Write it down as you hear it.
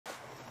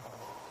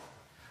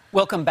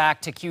Welcome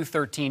back to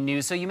Q13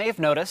 News. So you may have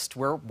noticed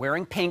we're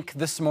wearing pink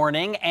this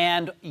morning,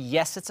 and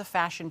yes, it's a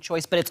fashion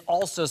choice, but it's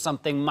also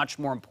something much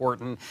more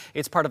important.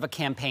 It's part of a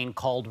campaign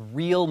called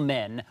Real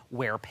Men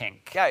Wear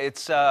Pink. Yeah,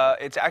 it's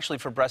actually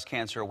for Breast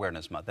Cancer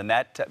Awareness Month, and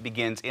that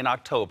begins in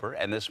October.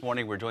 And this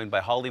morning we're joined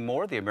by Holly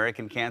Moore, the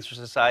American Cancer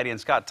Society,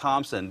 and Scott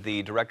Thomsen,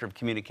 the Director of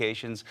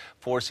Communications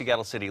for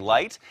Seattle City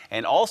Light,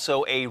 and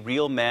also a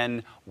Real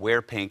Men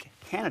Wear Pink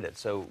candidate.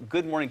 So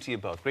good morning to you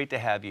both. Great to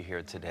have you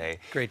here today.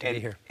 Great to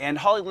be here. And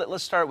Holly,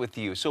 let's start with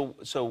you. So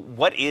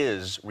what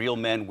is Real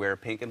Men Wear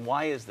Pink, and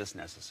why is this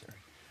necessary?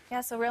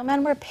 Yeah, so Real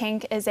Men Wear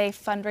Pink is a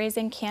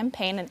fundraising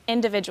campaign, an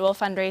individual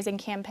fundraising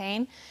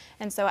campaign.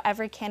 And so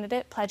every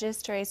candidate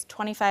pledges to raise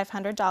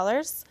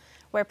 $2,500,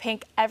 wear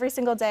pink every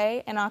single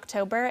day in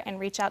October, and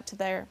reach out to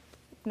their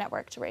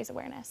network to raise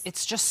awareness.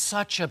 It's just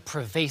such a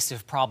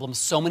pervasive problem.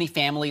 So many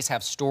families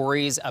have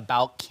stories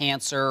about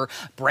cancer,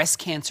 breast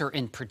cancer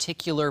in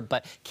particular,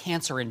 but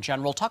cancer in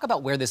general. Talk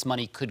about where this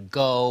money could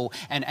go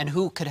and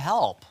who could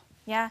help.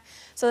 Yeah,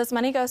 so this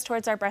money goes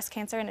towards our breast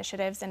cancer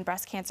initiatives and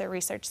breast cancer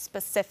research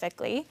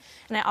specifically,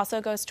 and it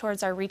also goes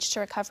towards our Reach to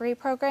Recovery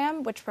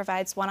program, which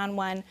provides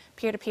one-on-one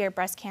peer-to-peer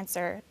breast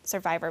cancer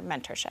survivor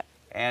mentorship.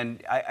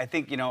 And I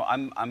think, you know,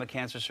 I'm a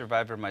cancer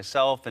survivor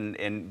myself,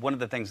 and one of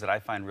the things that I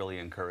find really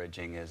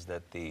encouraging is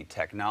that the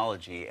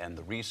technology and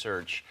the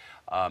research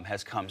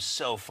has come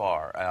so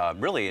far,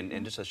 really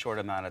in just a short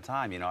amount of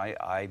time. You know,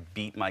 I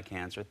beat my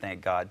cancer,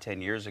 thank God,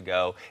 10 years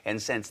ago, and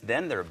since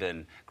then there have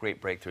been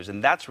great breakthroughs,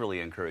 and that's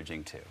really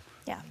encouraging too.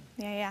 Yeah.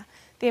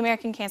 The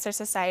American Cancer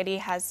Society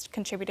has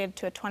contributed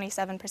to a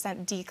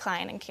 27%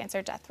 decline in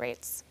cancer death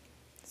rates.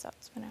 So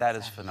it's been that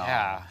is phenomenal.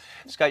 Yeah.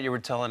 Scott, you were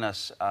telling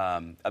us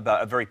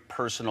about a very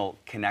personal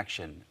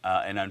connection,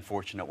 an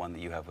unfortunate one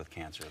that you have with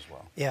cancer as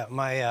well. Yeah,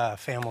 my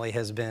family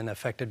has been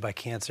affected by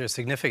cancer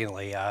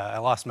significantly. I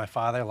lost my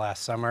father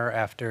last summer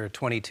after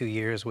 22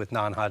 years with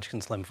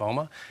non-Hodgkin's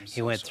lymphoma.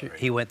 He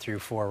went through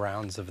 4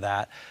 rounds of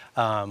that.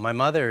 My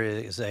mother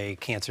is a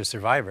cancer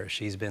survivor.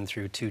 She's been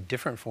through 2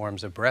 different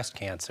forms of breast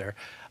cancer.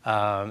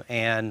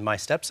 And my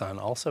stepson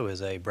also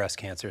is a breast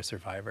cancer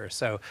survivor.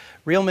 So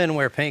Real Men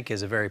Wear Pink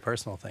is a very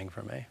personal thing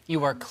for me.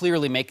 You are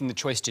clearly making the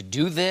choice to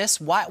do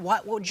this.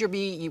 What would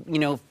you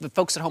know, the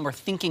folks at home are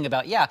thinking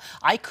about, yeah,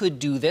 I could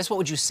do this. What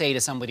would you say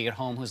to somebody at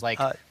home who's like...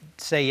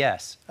 say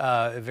yes,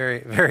 very,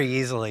 very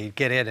easily.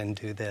 Get in and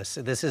do this.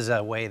 This is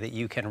a way that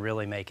you can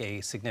really make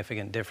a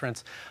significant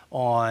difference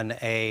on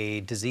a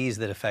disease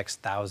that affects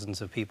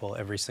thousands of people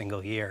every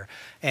single year.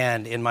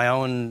 And in my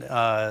own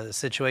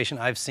situation,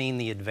 I've seen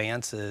the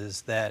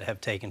advances that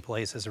have taken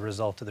place as a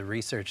result of the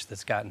research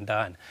that's gotten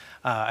done.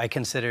 I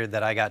consider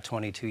that I got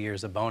 22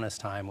 years of bonus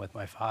time with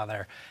my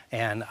father,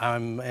 and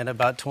I'm in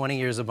about 20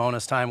 years of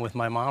bonus time with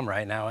my mom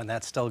right now, and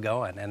that's still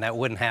going. And that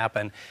wouldn't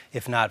happen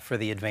if not for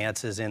the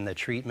advances in the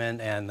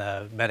treatment and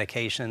the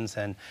medications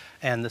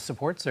and the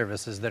support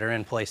services that are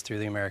in place through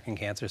the American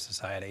Cancer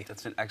Society.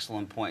 That's an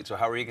excellent point. So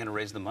how are you going to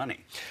raise the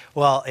money?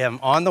 Well, I'm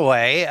on the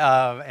way,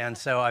 and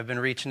so I've been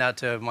reaching out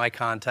to my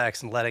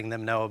contacts and letting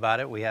them know about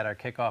it. We had our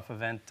kickoff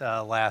event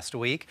last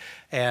week,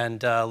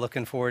 and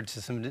looking forward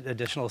to some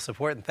additional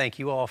support. And thank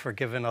you all for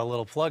giving a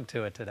little plug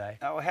to it today.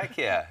 Oh, heck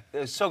yeah.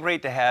 It's so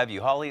great to have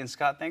you. Holly and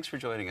Scott, thanks for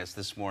joining us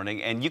this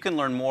morning. And you can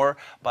learn more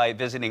by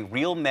visiting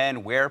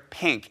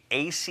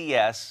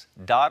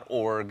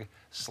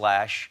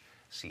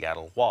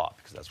realmenwearpinkacs.org/Seattle WA,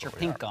 because that's Get your what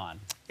we pink are. on.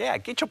 Yeah,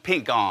 get your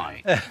pink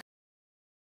on.